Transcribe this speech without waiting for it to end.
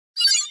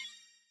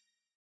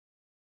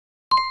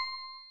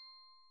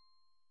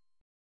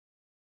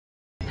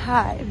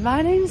Hi,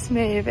 my name's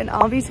Maeve and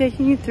I'll be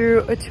taking you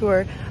through a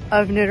tour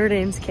of Notre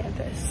Dame's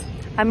campus.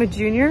 I'm a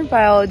junior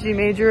biology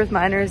major with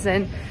minors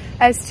in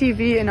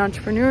STV and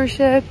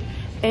entrepreneurship,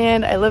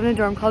 and I live in a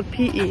dorm called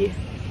PE.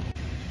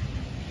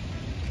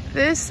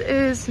 This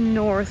is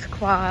North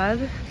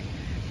Quad.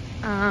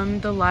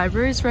 The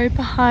library's right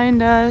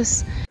behind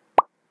us.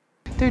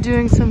 They're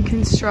doing some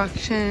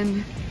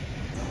construction.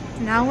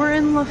 Now we're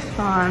in La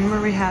Fun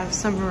where we have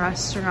some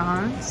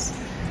restaurants.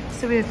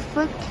 So we have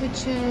Flip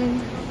Kitchen,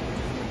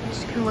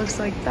 which kind of looks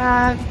like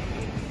that.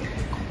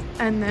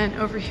 And then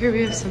over here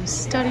we have some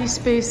study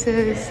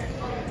spaces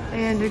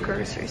and a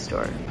grocery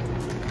store.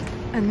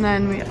 And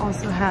then we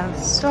also have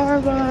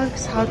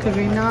Starbucks, how could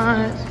we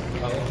not?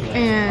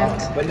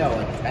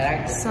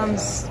 And some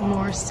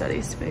more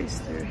study space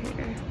through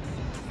here.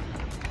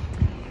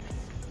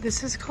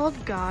 This is called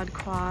God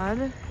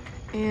Quad,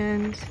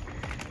 and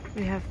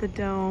we have the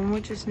dome,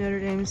 which is Notre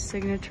Dame's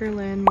signature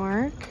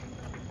landmark.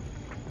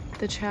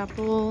 The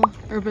chapel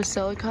or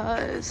basilica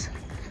is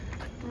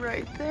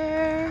right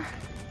there.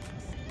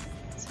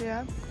 So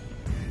yeah.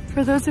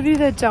 For those of you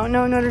that don't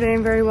know Notre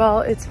Dame very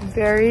well, it's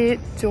very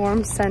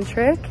dorm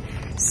centric.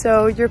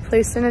 So you're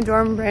placed in a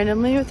dorm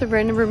randomly with a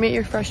random roommate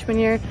your freshman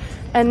year,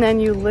 and then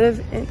you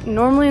live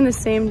normally in the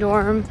same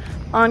dorm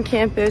on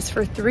campus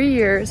for 3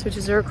 years, which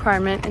is a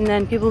requirement, and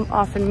then people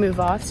often move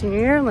off senior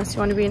year unless you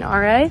want to be an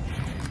RA.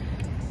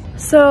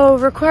 So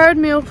required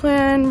meal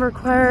plan,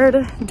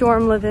 required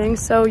dorm living.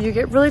 So you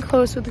get really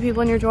close with the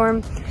people in your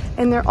dorm,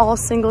 and they're all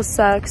single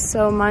sex.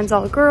 So mine's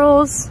all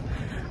girls.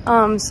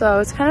 So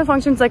it's kind of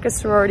functions like a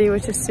sorority,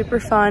 which is super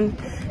fun.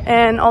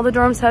 And all the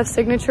dorms have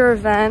signature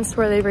events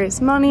where they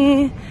raise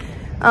money.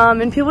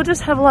 And people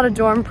just have a lot of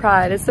dorm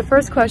pride. It's the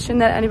first question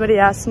that anybody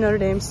asks a Notre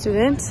Dame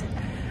student.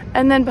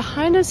 And then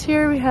behind us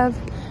here, we have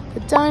the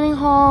dining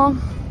hall.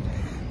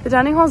 The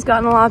dining hall's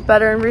gotten a lot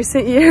better in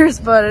recent years,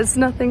 but it's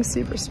nothing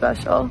super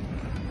special.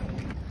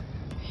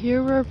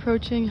 Here we're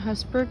approaching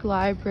Hesburgh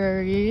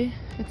Library.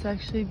 It's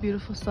actually a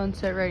beautiful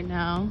sunset right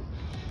now.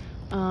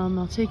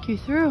 I'll take you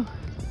through.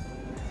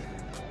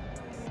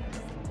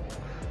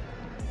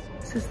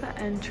 This is the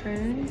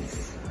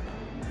entrance.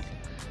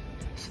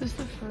 This is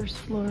the first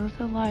floor of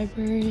the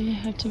library. You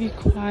have to be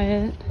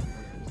quiet.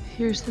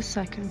 Here's the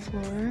second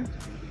floor.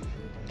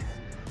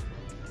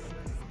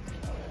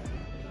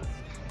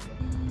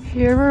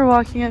 Here we're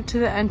walking up to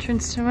the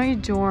entrance to my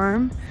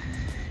dorm.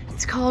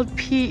 It's called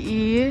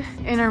PE,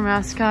 and our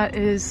mascot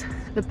is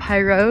the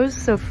pyros,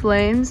 so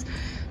flames.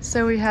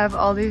 So we have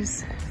all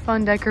these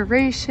fun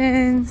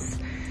decorations,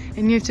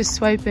 and you have to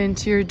swipe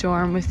into your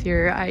dorm with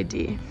your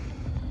ID.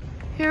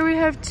 Here we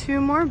have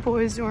 2 more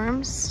boys'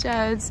 dorms,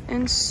 Steads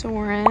and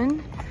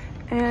Soren,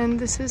 and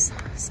this is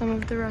some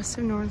of the rest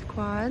of North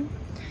Quad.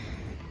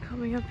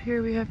 Coming up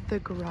here we have the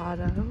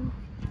Grotto,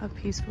 a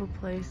peaceful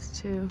place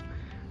to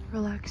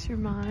relax your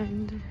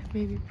mind,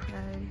 maybe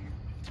pray.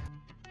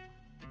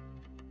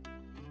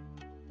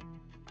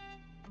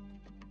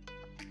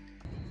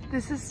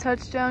 This is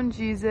Touchdown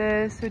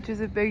Jesus, which is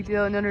a big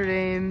deal at Notre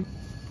Dame.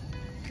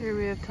 Here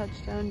we have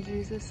Touchdown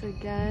Jesus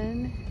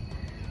again.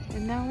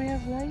 And now we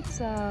have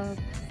lights up.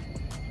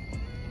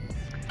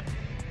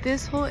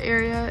 This whole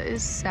area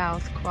is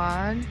South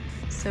Quad.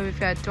 So we've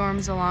got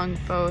dorms along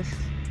both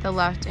the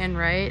left and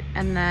right,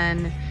 and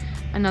then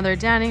another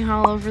dining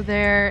hall over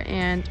there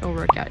and a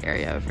workout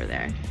area over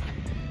there.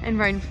 And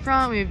right in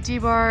front we have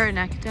D-Bar, an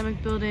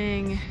academic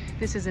building.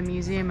 This is a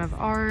museum of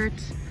art,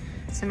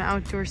 some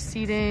outdoor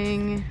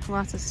seating,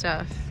 lots of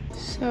stuff.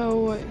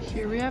 So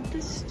here we have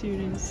the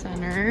student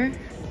center.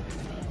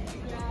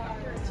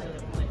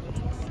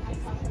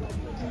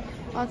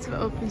 Lots of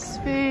open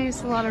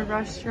space, a lot of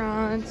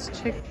restaurants,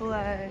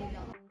 Chick-fil-A.